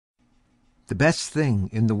The Best Thing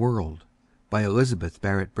in the World by Elizabeth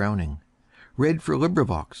Barrett Browning.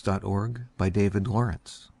 (1899.)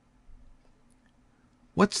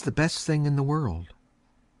 What's the best thing in the world?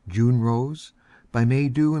 June rose, by May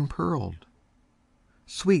dew empearled.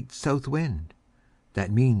 Sweet south wind,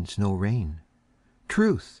 that means no rain.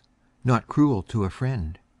 Truth, not cruel to a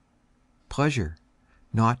friend. Pleasure,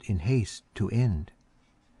 not in haste to end.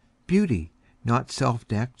 Beauty, not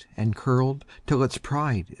self-decked and curled Till its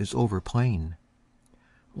pride is overplain.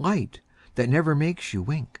 Light, that never makes you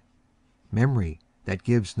wink. Memory, that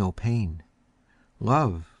gives no pain.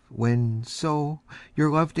 Love, when, so,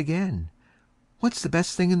 you're loved again. What's the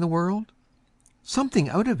best thing in the world? Something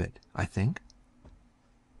out of it, I think.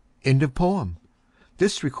 End of poem.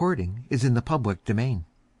 This recording is in the public domain.